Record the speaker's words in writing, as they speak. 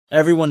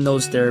Everyone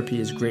knows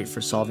therapy is great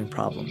for solving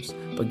problems,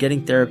 but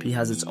getting therapy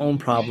has its own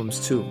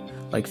problems too,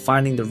 like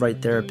finding the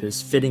right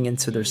therapist, fitting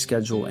into their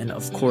schedule, and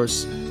of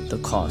course,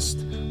 the cost.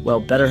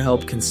 Well,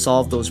 BetterHelp can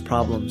solve those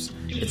problems.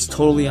 It's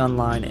totally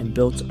online and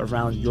built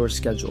around your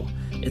schedule.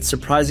 It's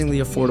surprisingly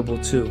affordable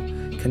too.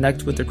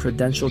 Connect with a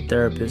credentialed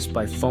therapist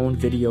by phone,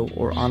 video,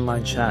 or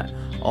online chat,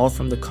 all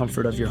from the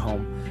comfort of your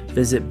home.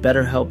 Visit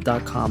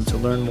BetterHelp.com to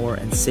learn more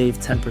and save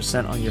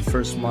 10% on your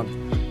first month.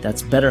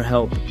 That's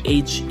BetterHelp,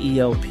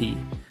 H-E-L-P.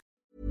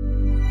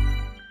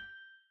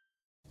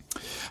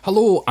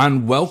 Hello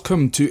and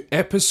welcome to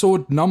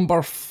episode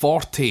number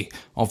 40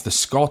 of the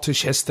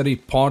Scottish History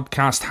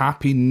Podcast.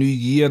 Happy New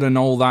Year and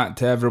all that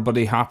to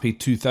everybody. Happy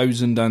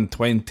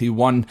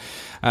 2021.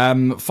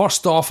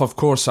 First off, of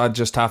course, I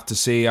just have to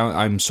say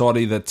I'm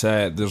sorry that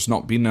there's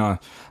not been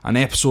an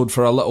episode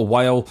for a little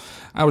while.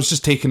 I was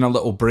just taking a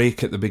little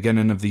break at the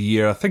beginning of the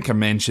year. I think I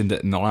mentioned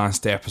it in the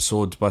last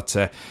episode, but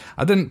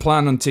I didn't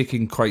plan on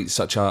taking quite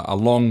such a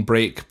long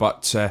break,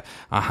 but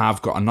I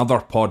have got another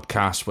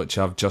podcast which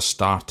I've just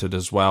started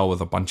as well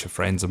with a bunch of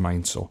friends of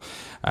mine, so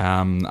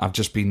I've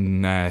just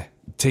been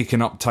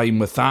taking up time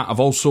with that. I've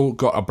also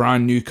got a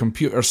brand new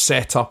computer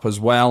set up as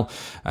well.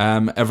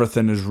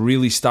 Everything is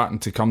really starting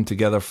to come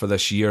together for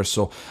this year,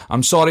 so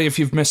I'm sorry if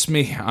you've missed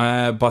me,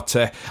 but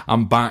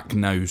I'm back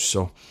now.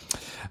 So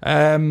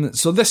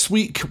this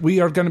week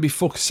we are going to be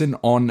focusing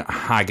on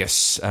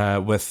haggis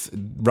with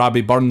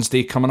Rabbi Burns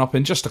Day coming up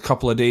in just a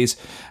couple of days.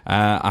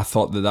 I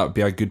thought that would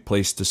be a good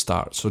place to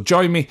start. So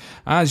join me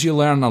as you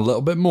learn a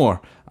little bit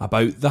more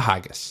about the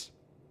haggis.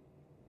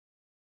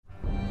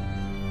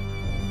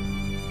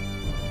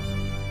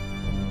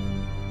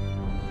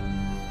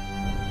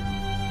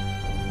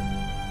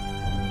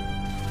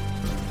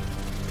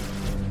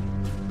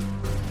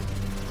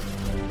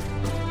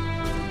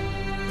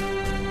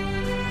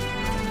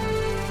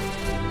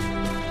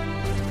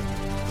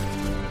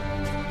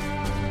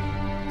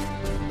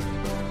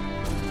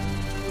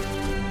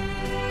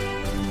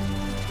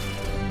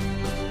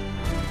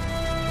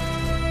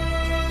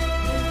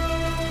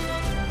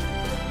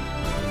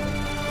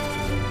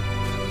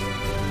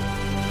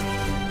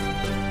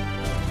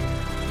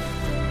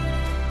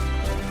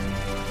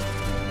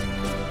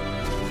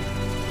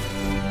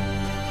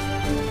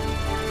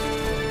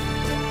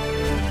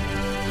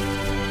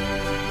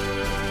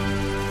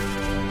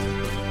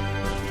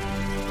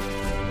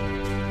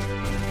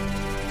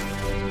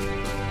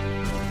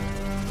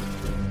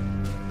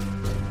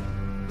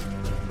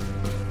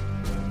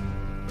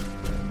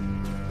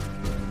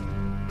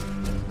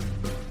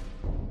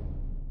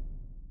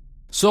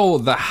 So,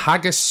 the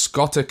Haggis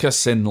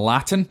scoticus in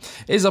Latin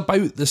is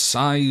about the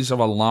size of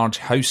a large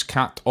house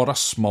cat or a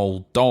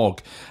small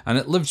dog, and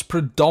it lives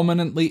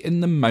predominantly in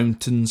the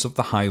mountains of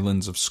the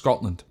Highlands of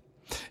Scotland.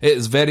 It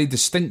is very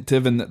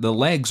distinctive in that the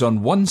legs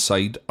on one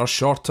side are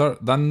shorter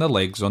than the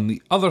legs on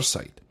the other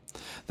side.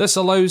 This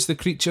allows the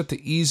creature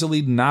to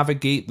easily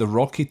navigate the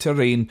rocky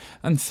terrain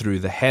and through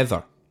the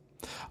heather.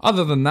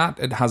 Other than that,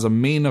 it has a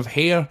mane of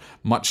hair,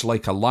 much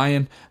like a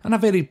lion, and a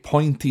very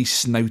pointy,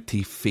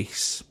 snouty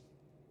face.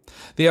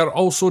 They are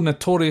also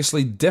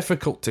notoriously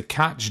difficult to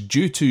catch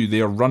due to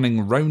their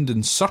running round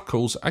in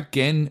circles,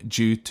 again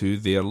due to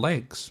their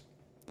legs.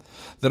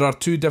 There are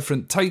two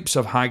different types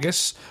of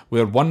haggis,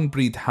 where one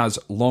breed has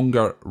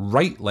longer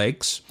right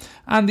legs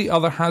and the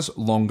other has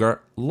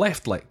longer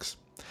left legs.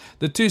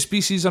 The two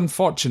species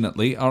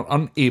unfortunately are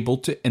unable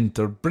to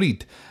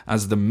interbreed,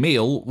 as the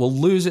male will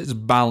lose its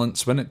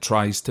balance when it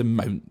tries to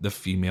mount the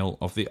female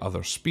of the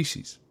other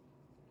species.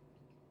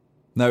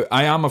 Now,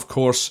 I am of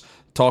course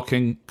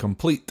talking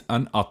complete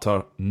and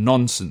utter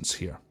nonsense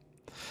here.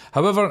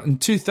 However, in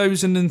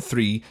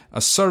 2003,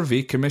 a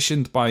survey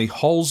commissioned by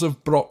Halls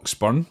of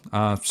Broxburn,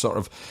 a sort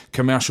of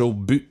commercial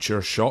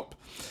butcher shop,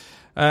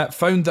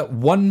 found that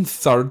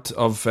 1/3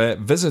 of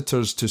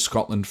visitors to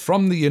Scotland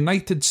from the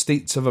United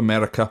States of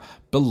America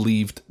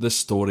believed the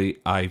story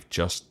I've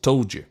just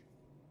told you.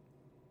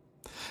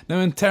 Now,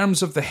 in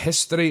terms of the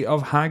history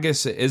of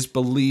haggis, it is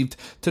believed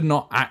to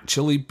not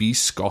actually be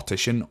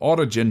Scottish in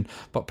origin,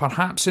 but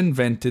perhaps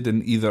invented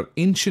in either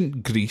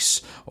ancient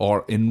Greece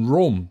or in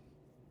Rome.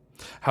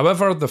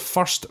 However, the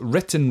first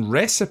written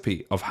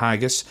recipe of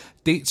haggis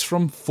dates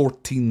from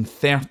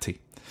 1430,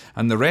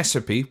 and the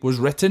recipe was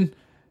written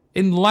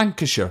in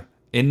Lancashire,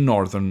 in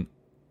northern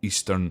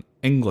eastern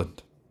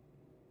England.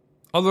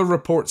 Other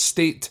reports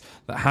state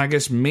that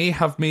haggis may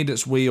have made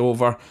its way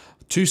over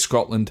to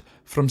Scotland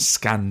from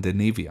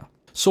Scandinavia.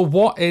 So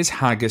what is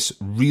haggis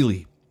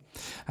really?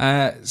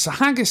 So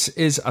haggis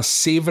is a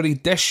savoury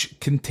dish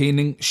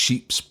containing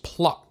sheep's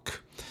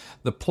pluck.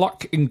 The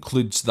pluck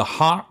includes the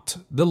heart,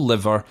 the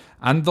liver,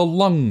 and the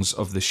lungs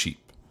of the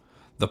sheep.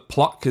 The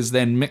pluck is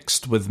then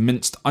mixed with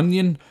minced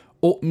onion,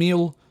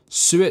 oatmeal,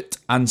 suet,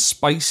 and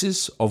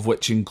spices, of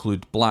which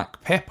include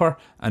black pepper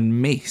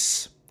and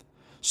mace.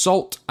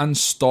 Salt and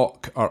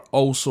stock are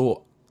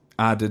also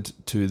added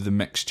to the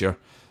mixture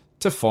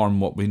to form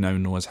what we now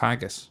know as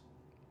haggis.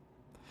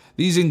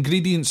 These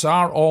ingredients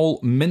are all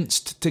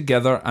minced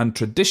together and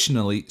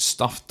traditionally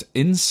stuffed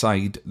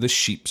inside the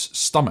sheep's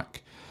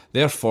stomach.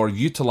 therefore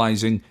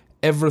utilising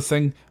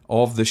everything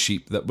of the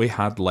sheep that we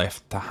had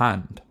left to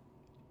hand.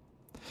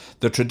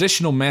 The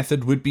traditional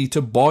method would be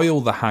to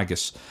boil the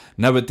haggis.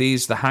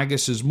 Nowadays, the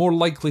haggis is more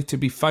likely to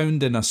be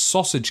found in a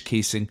sausage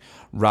casing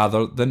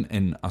rather than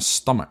in a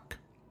stomach.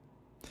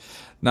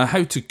 Now,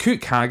 how to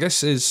cook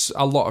haggis is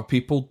a lot of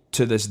people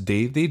to this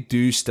day, they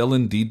do still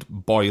indeed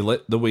boil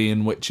it the way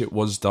in which it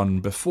was done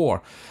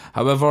before.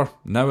 However,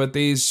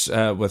 nowadays,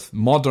 with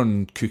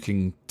modern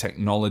cooking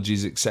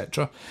technologies,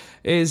 etc.,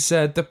 is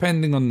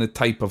depending on the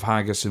type of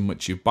haggis in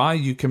which you buy,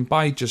 you can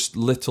buy just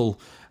little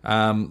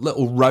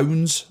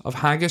rounds of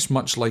haggis,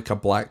 much like a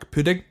black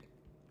pudding.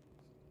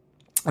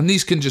 And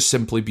these can just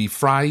simply be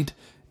fried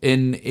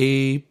in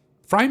a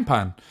frying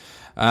pan.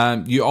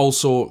 You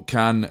also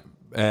can,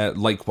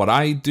 like what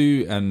I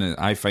do, and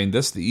I find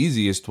this the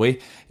easiest way,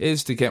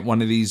 is to get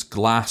one of these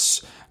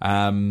glass,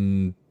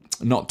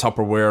 not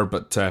Tupperware,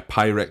 but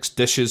Pyrex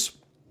dishes.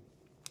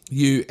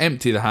 You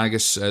empty the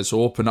haggis,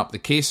 so open up the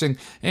casing,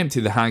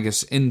 empty the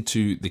haggis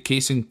into the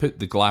casing, put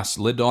the glass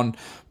lid on,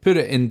 put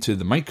it into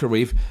the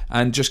microwave,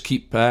 and just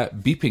keep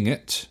beeping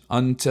it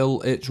until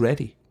it's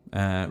ready,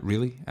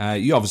 really.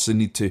 You obviously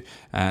need to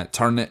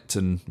turn it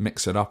and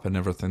mix it up and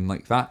everything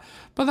like that,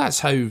 but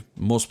that's how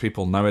most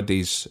people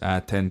nowadays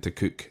tend to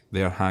cook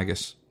their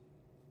haggis.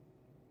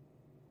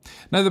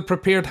 Now, the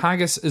prepared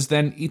haggis is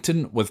then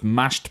eaten with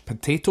mashed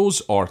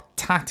potatoes, or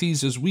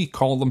tatties as we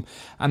call them,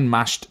 and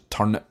mashed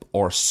turnip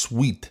or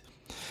swede.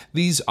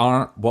 These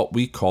are what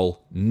we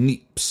call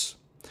neeps.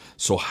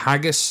 So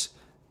haggis,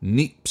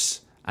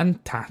 neeps,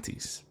 and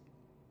tatties.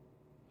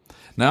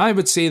 Now, I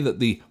would say that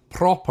the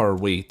proper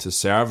way to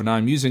serve, and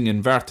I'm using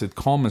inverted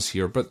commas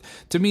here, but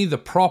to me the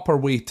proper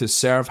way to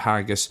serve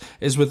haggis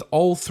is with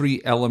all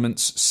three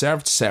elements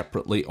served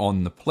separately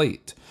on the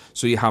plate.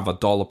 So you have a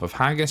dollop of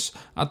haggis,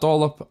 a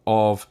dollop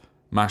of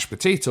mashed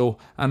potato,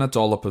 and a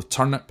dollop of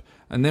turnip.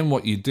 And then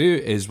what you do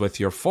is with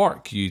your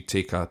fork, you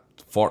take a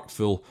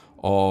forkful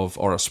of,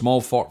 or a small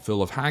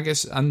forkful of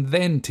haggis, and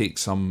then take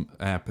some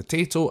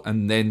potato,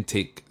 and then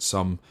take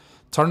some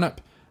turnip,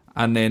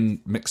 and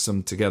then mix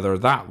them together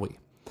that way.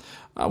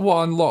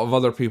 What a lot of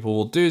other people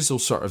will do is they'll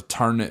sort of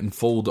turn it and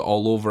fold it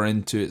all over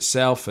into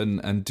itself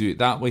and do it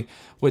that way,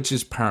 which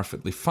is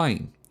perfectly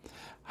fine.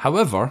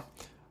 However,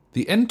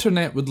 the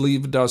internet would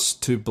lead us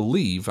to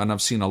believe, and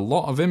I've seen a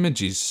lot of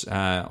images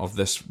of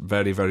this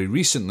very, very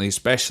recently,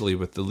 especially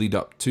with the lead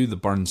up to the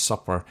Burn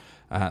Supper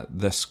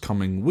this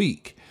coming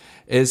week,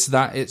 is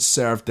that it's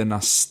served in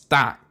a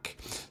stack.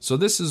 So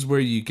this is where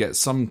you get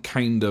some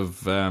kind of,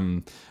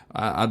 some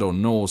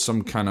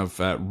kind of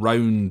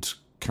round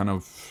kind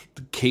of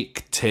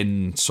cake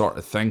tin sort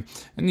of thing,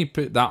 and you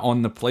put that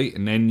on the plate,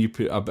 and then you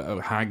put a bit of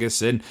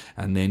haggis in,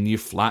 and then you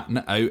flatten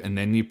it out, and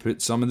then you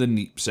put some of the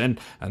neeps in,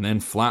 and then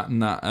flatten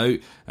that out,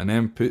 and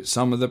then put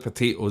some of the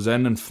potatoes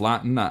in and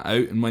flatten that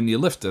out, and when you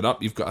lift it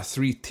up, you've got a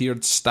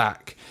 3-tiered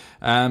stack.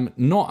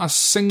 Not a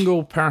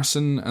single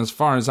person, as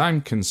far as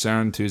I'm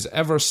concerned, who's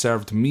ever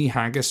served me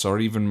haggis, or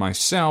even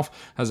myself,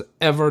 has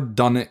ever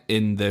done it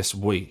in this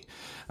way.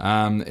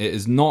 It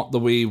is not the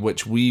way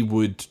which we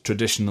would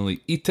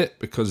traditionally eat it,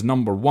 because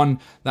number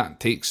one, that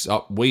takes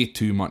up way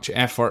too much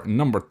effort, and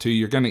number two,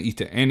 you're going to eat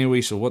it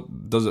anyway, so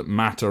what does it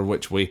matter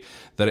which way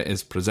that it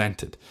is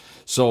presented?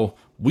 So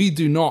we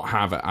do not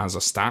have it as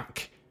a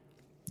stack.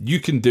 You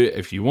can do it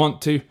if you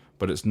want to,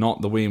 but it's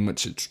not the way in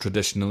which it's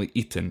traditionally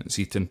eaten. It's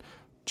eaten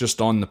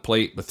just on the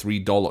plate with 3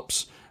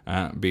 dollops,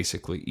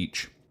 basically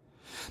each.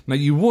 Now,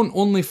 you won't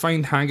only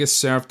find haggis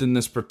served in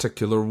this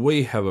particular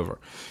way, however.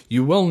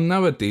 You will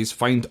nowadays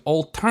find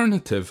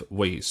alternative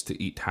ways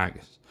to eat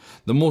haggis.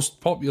 The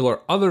most popular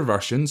other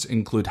versions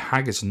include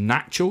haggis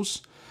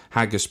nachos,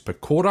 haggis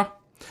pakora,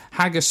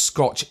 haggis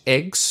Scotch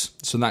eggs,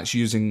 so that's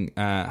using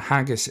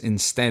haggis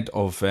instead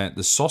of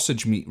the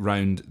sausage meat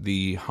round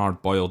the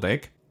hard-boiled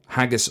egg,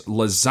 haggis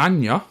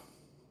lasagna.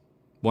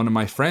 One of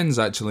my friends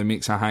actually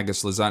makes a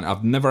haggis lasagna.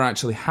 I've never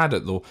actually had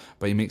it though,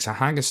 but he makes a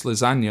haggis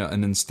lasagna,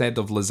 and instead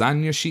of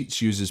lasagna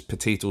sheets uses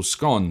potato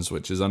scones,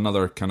 which is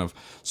another kind of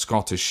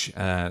Scottish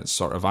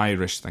sort of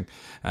Irish thing.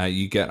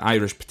 You get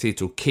Irish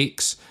potato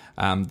cakes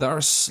that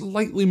are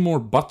slightly more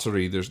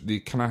buttery. They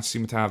kind of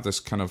seem to have this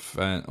kind of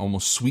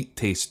almost sweet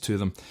taste to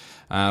them.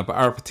 But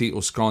our potato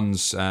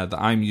scones that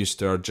I'm used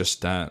to are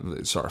just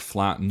sort of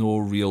flat, no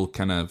real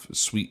kind of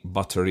sweet,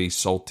 buttery,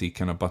 salty,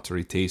 kind of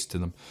buttery taste to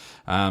them.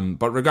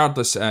 But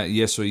regardless,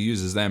 yes, so he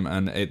uses them,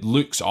 and it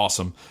looks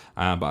awesome,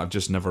 but I've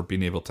just never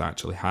been able to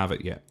actually have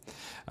it yet.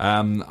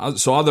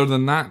 So other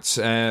than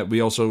that,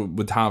 we also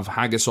would have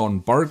haggis on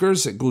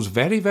burgers. It goes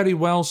very, very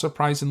well,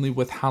 surprisingly,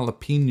 with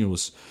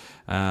jalapenos.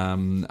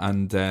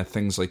 And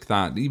things like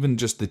that. Even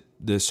just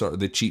the sort of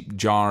the cheap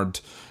jarred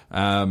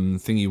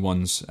thingy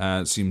ones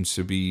seems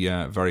to be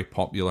very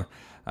popular.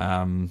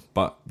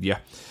 But yeah,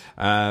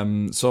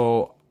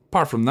 so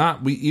apart from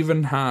that, we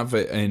even have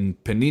it in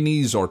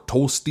paninis or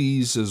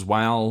toasties as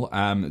well.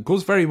 It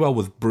goes very well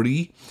with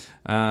brie,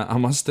 I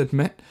must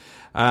admit.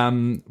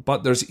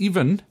 But there's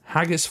even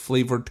haggis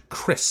flavoured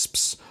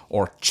crisps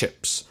or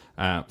chips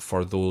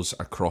for those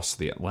across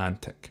the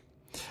Atlantic.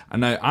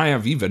 And now I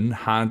have even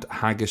had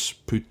haggis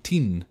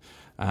poutine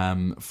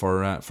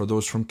for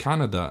those from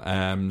Canada.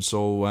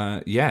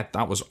 Yeah,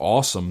 that was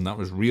awesome. That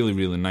was really,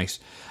 really nice.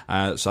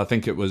 So I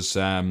think it was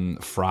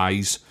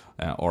fries,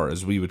 or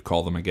as we would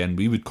call them again,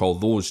 we would call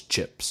those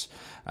chips.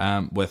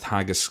 With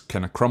haggis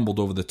kind of crumbled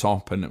over the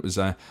top, and it was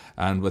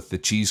and with the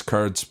cheese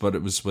curds, but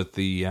it was with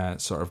the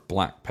sort of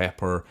black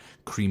pepper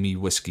creamy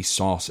whiskey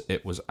sauce.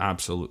 It was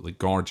absolutely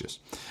gorgeous.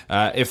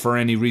 If for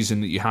any reason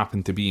that you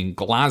happen to be in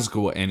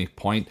Glasgow at any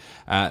point,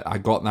 I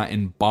got that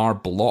in Bar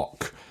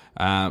Block,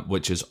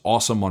 which is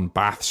awesome on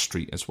Bath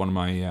Street. It's one of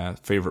my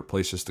favourite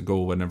places to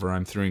go whenever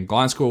I'm through in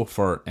Glasgow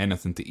for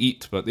anything to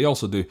eat, but they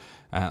also do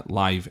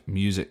live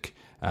music,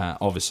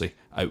 obviously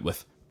out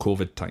with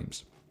COVID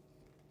times.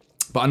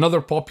 But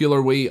another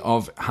popular way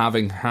of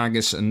having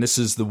haggis, and this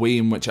is the way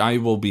in which I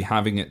will be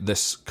having it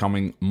this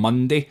coming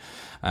Monday,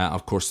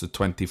 of course the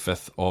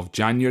 25th of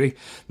January.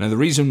 Now the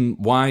reason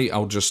why,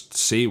 I'll just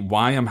say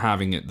why I'm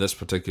having it this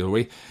particular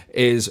way,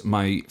 is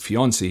my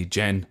fiancée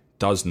Jen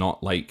does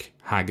not like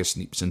haggis,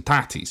 neeps and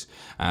tatties.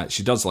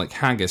 She does like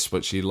haggis,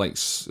 but she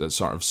likes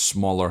sort of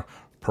smaller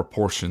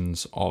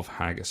proportions of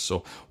haggis.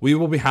 So we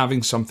will be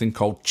having something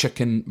called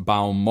chicken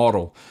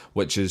balmoral,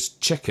 which is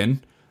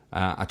chicken,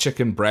 a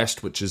chicken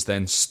breast, which is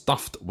then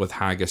stuffed with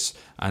haggis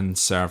and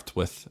served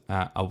with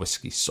a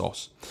whiskey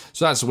sauce.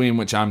 So that's the way in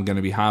which I'm going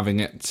to be having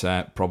it,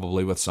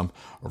 probably with some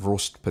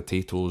roast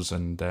potatoes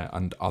and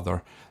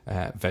other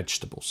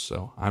vegetables.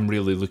 So I'm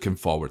really looking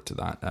forward to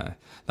that.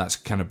 That's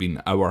kind of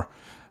been our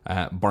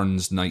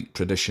Burns night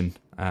tradition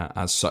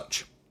as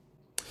such.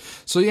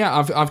 So yeah,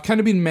 I've kind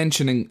of been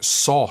mentioning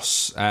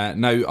sauce.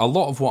 Now, a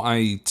lot of what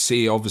I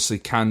say obviously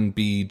can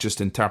be just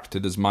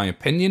interpreted as my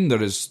opinion.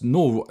 There's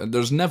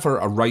never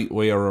a right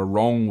way or a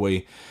wrong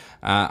way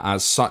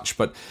as such.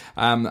 But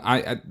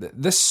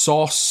this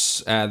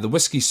sauce, the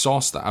whiskey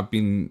sauce that I've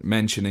been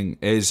mentioning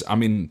is, I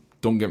mean,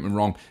 don't get me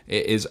wrong,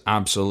 it is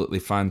absolutely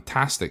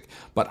fantastic.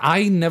 But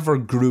I never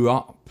grew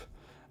up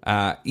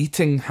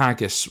eating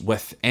haggis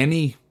with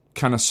any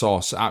kind of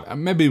sauce.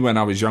 Maybe when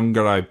I was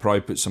younger, I'd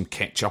probably put some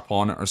ketchup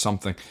on it or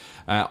something.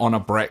 On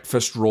a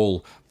breakfast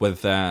roll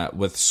with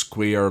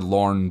square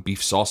Lorne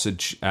beef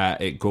sausage,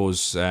 it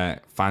goes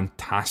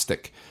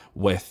fantastic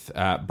with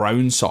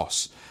brown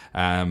sauce.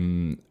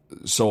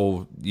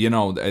 So, you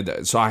know,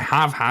 so I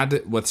have had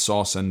it with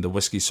sauce, and the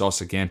whiskey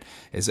sauce again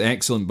is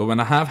excellent. But when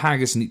I have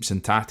haggis, neeps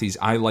and tatties,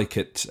 I like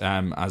it,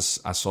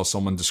 as I saw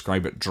someone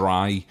describe it,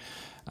 dry.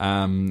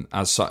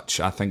 As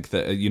such, I think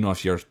that, you know,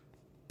 if your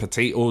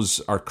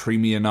potatoes are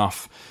creamy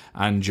enough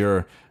and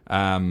your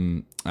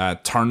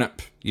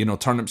turnip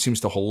seems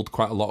to hold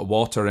quite a lot of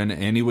water in it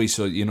anyway,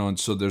 so you know,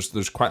 so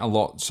there's quite a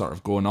lot sort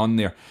of going on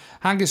there.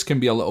 Haggis can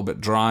be a little bit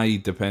dry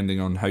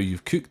depending on how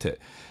you've cooked it,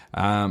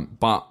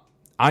 but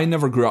I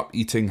never grew up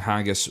eating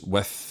haggis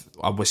with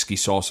a whiskey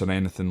sauce or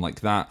anything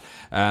like that.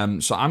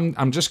 So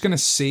I'm just going to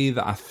say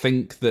that I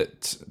think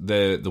that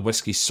the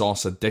whiskey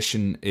sauce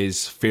addition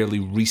is fairly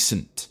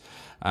recent.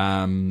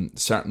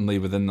 Certainly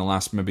within the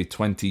last maybe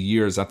 20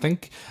 years. I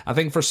think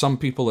for some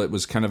people it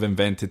was kind of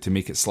invented to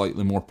make it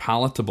slightly more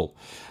palatable.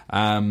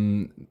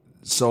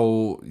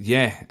 So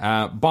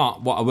yeah,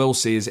 but what I will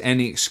say is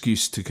any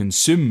excuse to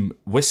consume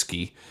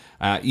whiskey,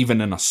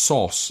 even in a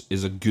sauce,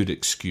 is a good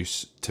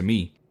excuse to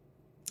me.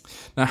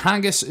 Now,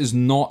 haggis is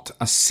not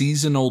a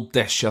seasonal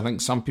dish. I think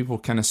some people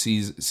kind of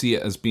see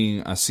it as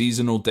being a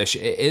seasonal dish.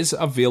 It is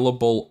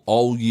available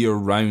all year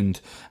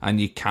round, and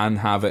you can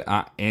have it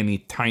at any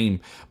time.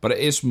 But it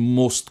is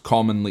most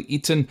commonly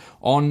eaten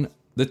on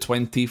the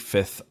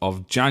 25th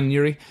of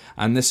January,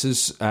 and this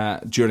is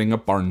during a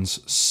Burns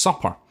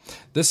supper.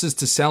 This is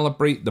to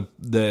celebrate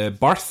the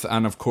birth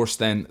and, of course,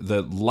 then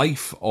the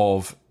life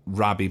of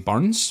Rabbie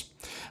Burns,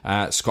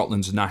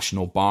 Scotland's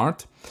national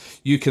bard.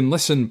 You can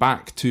listen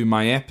back to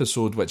my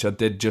episode, which I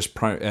did just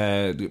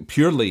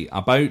purely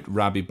about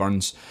Rabbie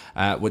Burns,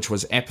 which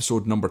was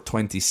episode number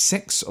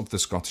 26 of the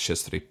Scottish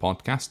History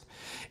podcast.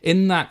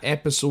 In that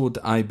episode,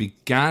 I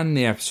began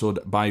the episode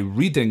by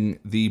reading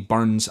the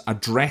Burns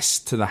address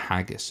to the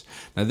haggis.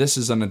 Now, this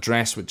is an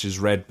address which is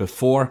read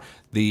before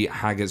the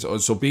haggis.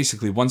 So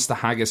basically, once the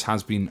haggis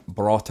has been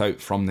brought out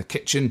from the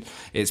kitchen,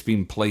 it's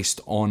been placed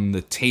on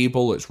the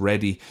table, it's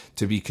ready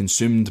to be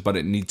consumed, but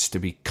it needs to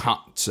be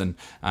cut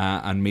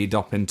and made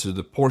up into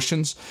the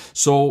portions.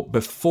 So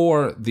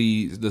before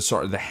the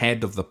sort of the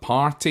head of the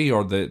party,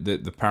 or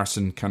the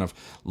person kind of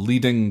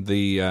leading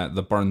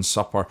the Burns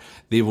supper,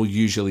 they will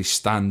usually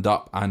stand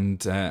up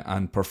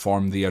and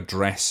perform the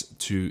address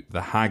to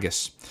the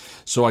haggis.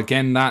 So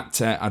again,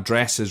 that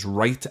address is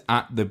right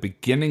at the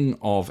beginning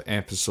of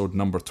episode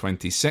number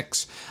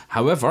 26.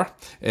 However,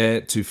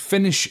 to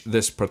finish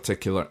this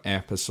particular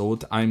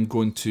episode, I'm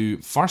going to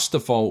first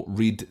of all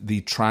read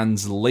the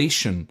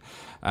translation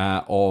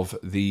of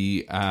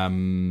the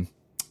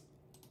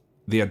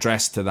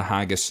address to the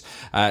haggis.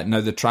 Now,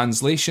 the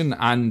translation,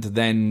 and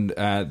then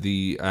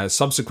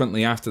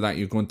subsequently after that,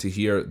 you're going to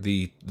hear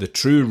the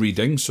true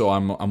reading. So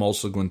I'm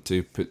also going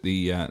to put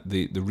the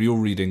real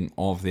reading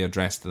of the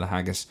address to the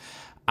haggis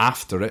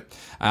after it.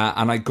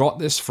 And I got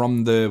this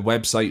from the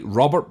website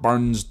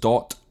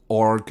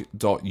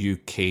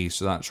robertburns.org.uk.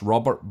 So that's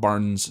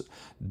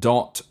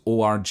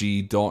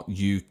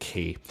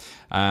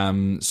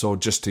robertburns.org.uk. So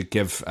just to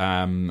give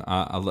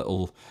a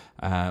little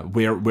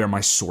where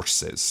my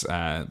source is,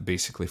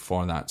 basically,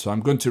 for that. So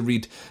I'm going to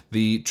read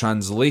the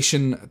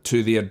translation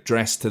to the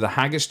address to the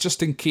Haggis,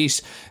 just in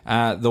case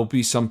there'll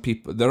be some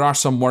people. There are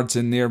some words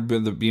in there,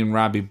 but being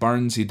Rabbi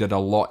Burns, he did a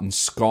lot in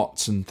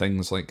Scots and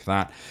things like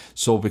that.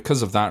 So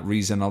because of that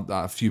reason,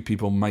 a few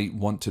people might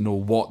want to know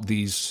what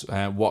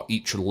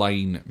each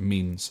line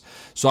means.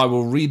 So I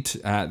will read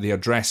the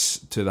address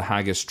to the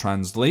Haggis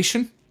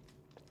translation,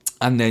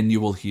 and then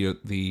you will hear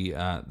the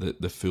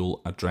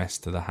full address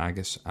to the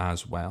Haggis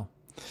as well.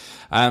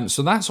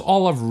 So that's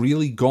all I've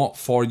really got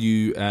for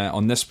you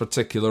on this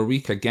particular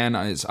week. Again,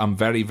 I'm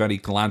very, very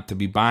glad to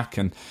be back,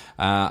 and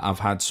I've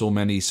had so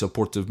many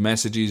supportive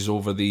messages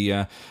over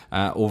the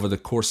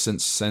course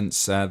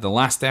since the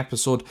last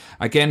episode.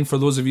 Again, for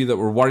those of you that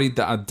were worried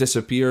that I'd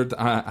disappeared,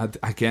 I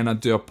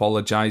do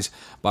apologise,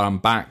 but I'm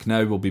back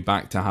now. We'll be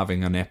back to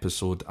having an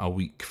episode a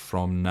week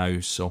from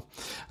now. So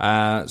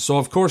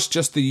of course,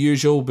 just the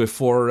usual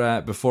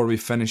before we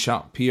finish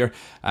up here.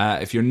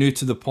 If you're new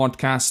to the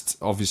podcast,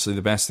 obviously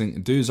the best thing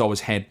to do is always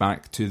head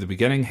back to the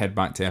beginning, head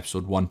back to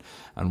episode 1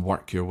 and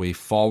work your way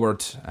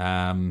forward.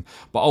 But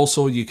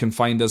also you can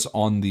find us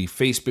on the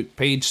Facebook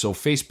page, so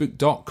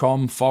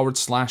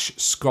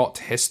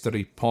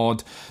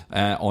facebook.com/ScottHistoryPod.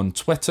 On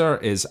Twitter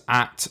is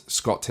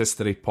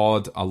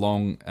 @ScottHistoryPod,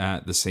 along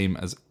the same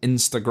as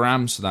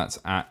Instagram, so that's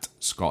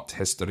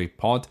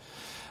 @ScottHistoryPod.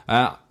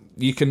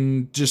 You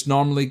can just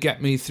normally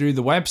get me through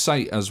the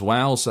website as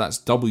well, so that's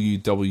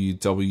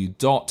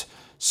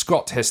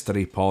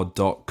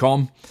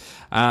www.scotthistorypod.com.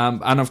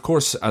 And of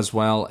course, as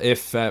well,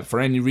 if for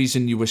any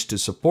reason you wish to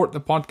support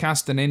the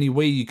podcast in any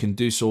way, you can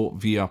do so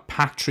via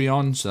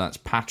Patreon. So that's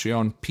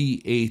Patreon,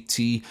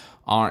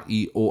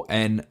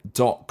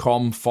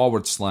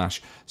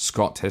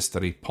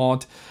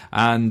 patreon.com/ScottHistoryPod.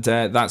 And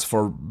that's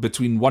for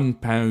between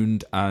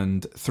 £1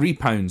 and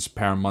 £3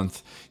 per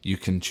month. You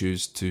can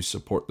choose to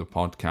support the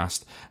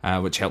podcast,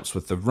 which helps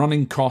with the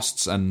running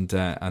costs and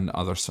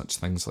other such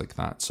things like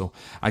that. So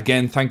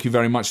again, thank you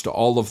very much to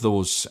all of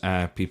those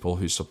people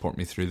who support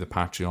me through the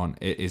Patreon.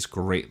 It is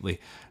greatly,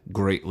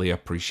 greatly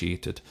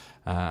appreciated.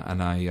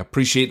 And I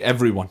appreciate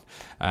everyone,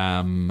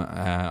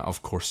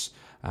 of course.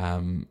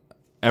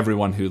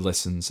 Everyone who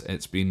listens.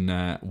 It's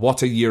been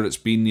what a year it's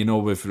been.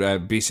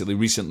 We've basically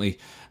recently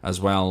as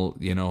well,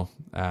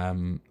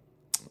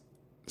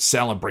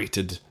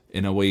 celebrated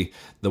in a way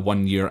the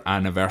 1 year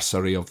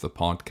anniversary of the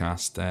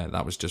podcast.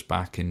 That was just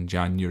back in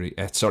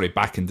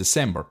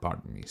December,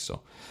 pardon me.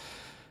 So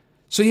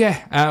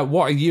yeah,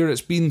 what a year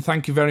it's been.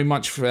 Thank you very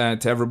much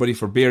to everybody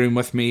for bearing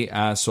with me.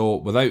 So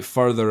without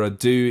further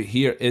ado,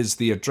 here is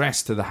the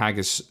address to the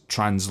Haggis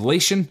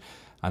translation,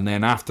 and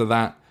then after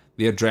that,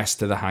 the address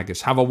to the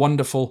Haggis. Have a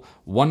wonderful,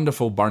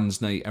 wonderful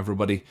Burns night,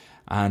 everybody,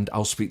 and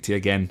I'll speak to you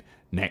again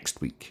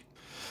next week.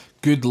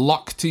 Good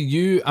luck to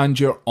you and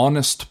your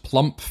honest,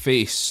 plump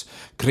face,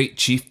 great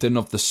chieftain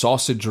of the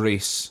sausage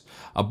race.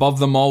 Above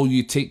them all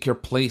you take your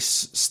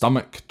place,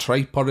 stomach,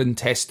 tripe or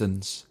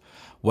intestines.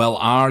 Well,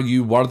 are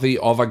you worthy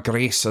of a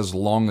grace as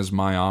long as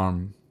my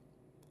arm?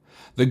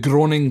 The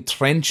groaning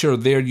trencher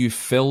there you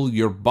fill,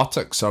 your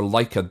buttocks are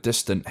like a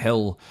distant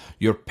hill,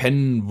 your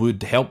pin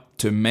would help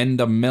to mend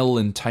a mill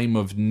in time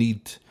of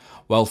need,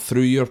 while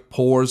through your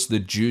pores the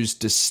dews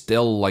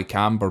distill like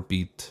amber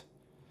bead.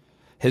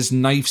 His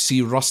knife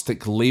see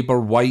rustic labour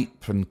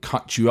wipe, and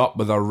cut you up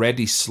with a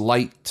ready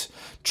slight,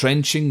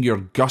 trenching your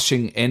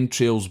gushing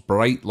entrails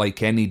bright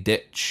like any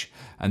ditch,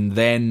 and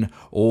then,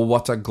 oh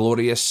what a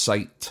glorious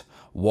sight,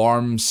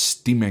 warm,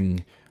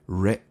 steaming,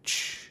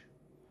 rich.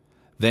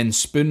 Then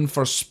spoon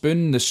for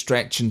spoon the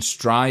stretch and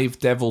strive,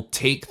 devil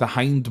take the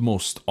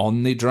hindmost,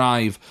 on they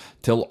drive,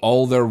 till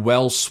all their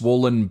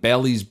well-swollen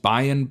bellies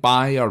by and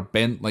by are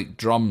bent like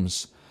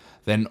drums.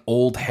 Then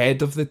old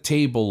head of the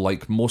table,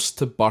 like most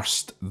to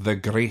burst, the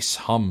grace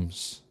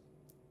hums.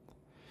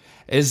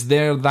 Is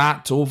there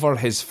that over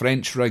his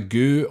French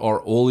ragout,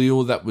 or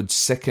olio that would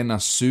sicken a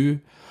Sioux,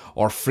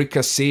 or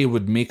fricassee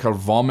would make her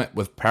vomit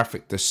with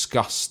perfect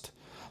disgust?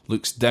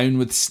 Looks down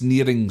with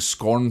sneering,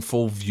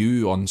 scornful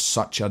view on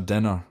such a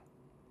dinner.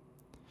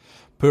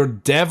 Poor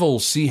devil,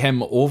 see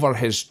him over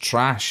his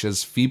trash,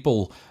 as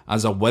feeble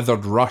as a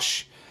withered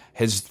rush,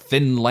 his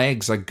thin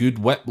legs a good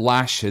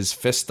whiplash, his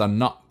fist a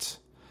nut.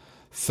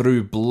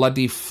 Through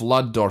bloody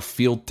flood or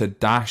field to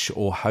dash,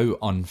 oh how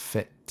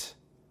unfit.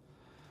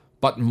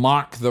 But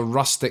mark the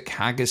rustic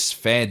Haggis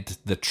fed,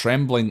 the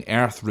trembling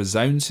earth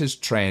resounds his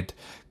tread,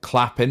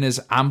 clap in his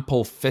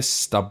ample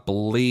fist a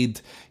blade,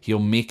 he'll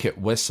make it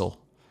whistle.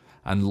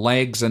 And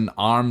legs and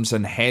arms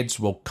and heads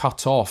will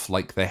cut off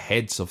like the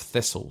heads of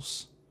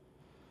thistles.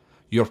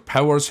 Your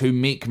powers who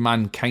make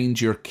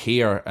mankind your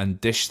care, and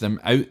dish them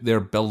out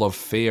their bill of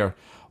fare,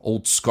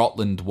 old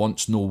Scotland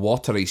wants no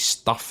watery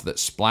stuff that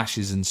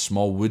splashes in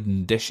small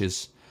wooden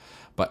dishes.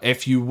 But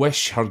if you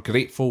wish her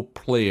grateful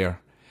player,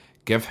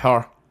 give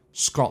her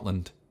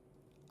Scotland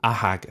a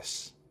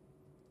haggis.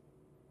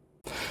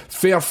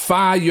 Fair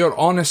fa your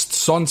honest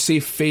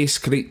sonsy face,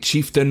 great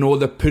chieftain o'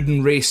 the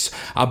puddin' race,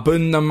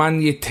 aboon the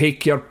man ye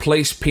take your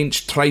place,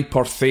 pinch tripe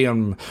or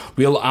thairm,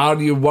 we'll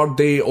are you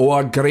worthy o'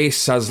 a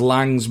grace as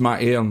lang's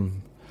my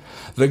airm.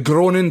 The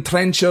groaning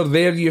trencher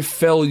there you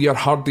fill your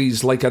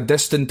hardies like a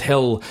distant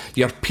hill,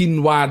 your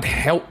peenwad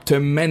help to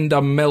mend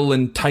a mill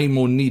in time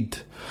o' need,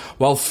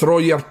 while thro'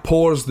 your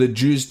pores the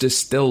dews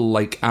distill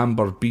like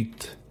amber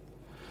bead.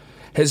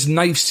 His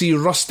knife see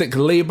rustic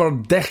labour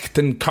dicht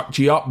and cut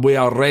ye up wi'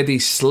 a ready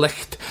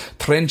slicht,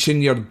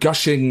 trenching your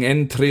gushing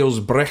entrails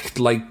bricht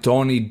like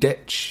tawny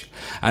ditch.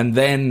 And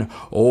then,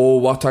 oh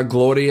what a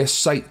glorious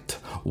sight,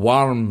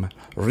 warm,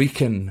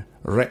 reeking,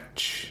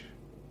 rich.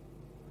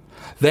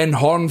 Then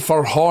horn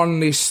for horn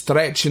they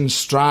stretch and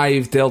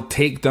strive, they'll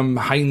take them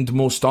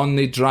hindmost on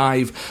they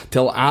drive,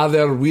 till a'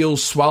 their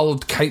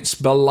wheel-swallowed kites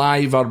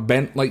belive are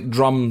bent like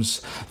drums.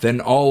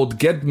 Then auld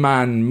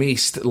Guidman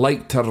maist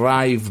like to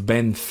rive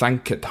ben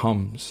thanket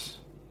hums.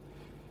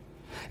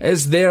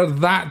 Is there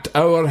that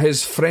o'er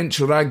his French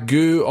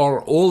ragout,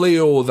 or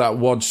olio that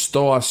wad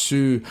staw a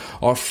sou,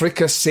 or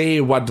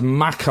fricassee wad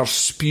mak her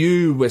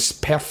spew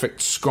with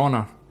perfect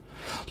sconner?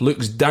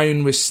 Looks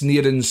down with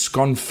sneering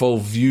scornful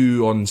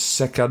view on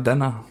sicker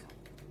dinner.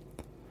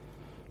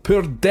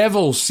 Poor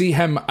devil, see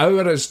him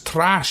ower his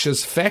trash,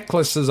 as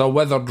feckless as a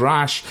withered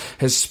rash,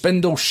 his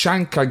spindle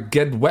shank a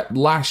gid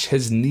whiplash,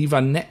 his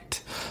neva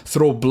knit,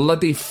 throw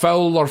bloody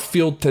foul or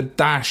field to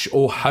dash,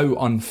 oh how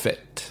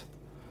unfit.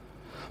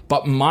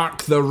 But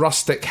mark the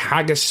rustic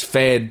haggis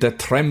fed, the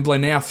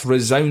trembling earth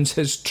resounds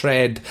his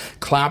tread,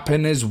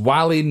 clapping his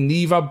wally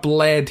neva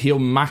bled, he'll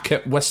mak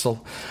it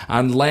whistle,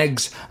 and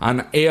legs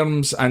and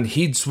arms and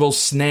heads will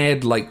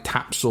sned like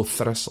taps o'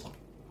 thistle.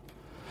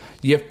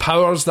 Ye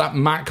powers that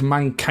mak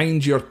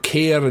mankind your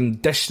care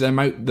and dish them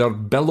out their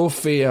billow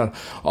fare,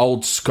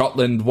 auld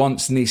Scotland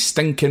wants nae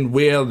stinking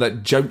ware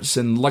that jouts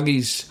in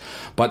luggies,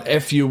 but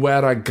if you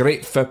were a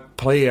grateful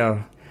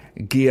player,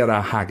 gear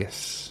a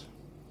haggis.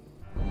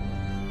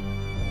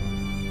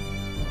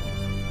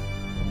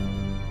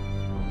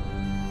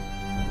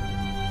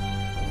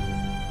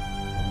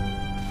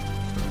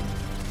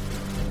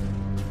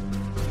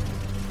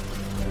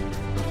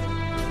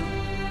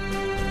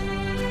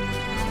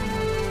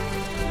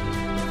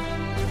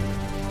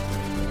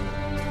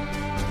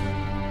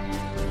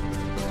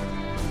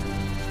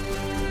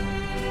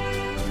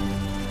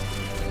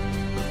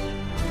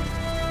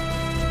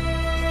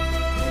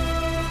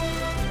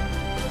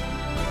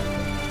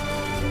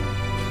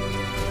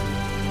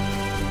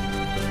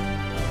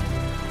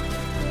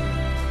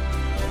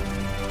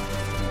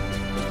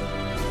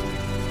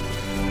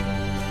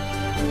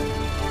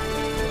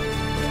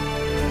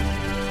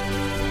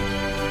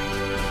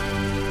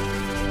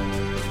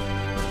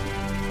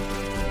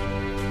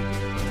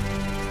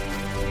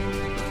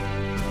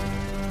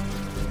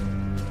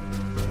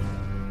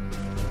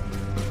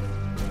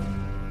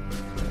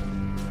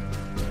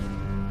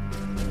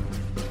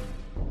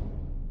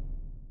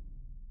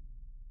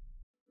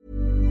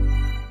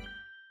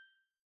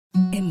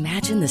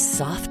 Imagine the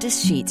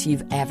softest sheets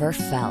you've ever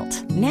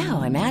felt.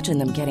 Now imagine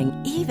them getting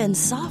even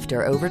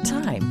softer over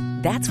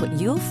time. That's what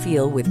you'll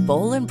feel with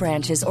Boll &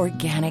 Branch's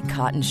organic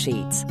cotton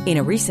sheets. In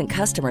a recent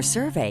customer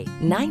survey,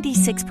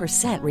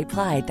 96%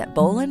 replied that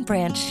Boll &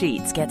 Branch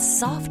sheets get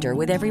softer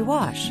with every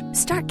wash.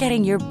 Start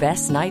getting your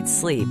best night's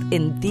sleep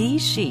in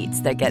these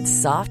sheets that get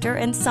softer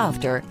and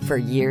softer for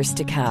years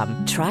to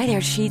come. Try their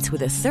sheets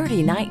with a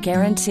 30-night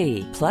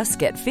guarantee. Plus,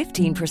 get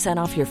 15%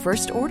 off your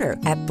first order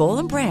at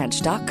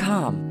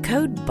bollandbranch.com.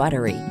 Code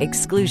BUTTERY.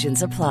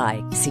 Exclusions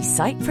apply. See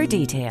site for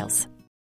details.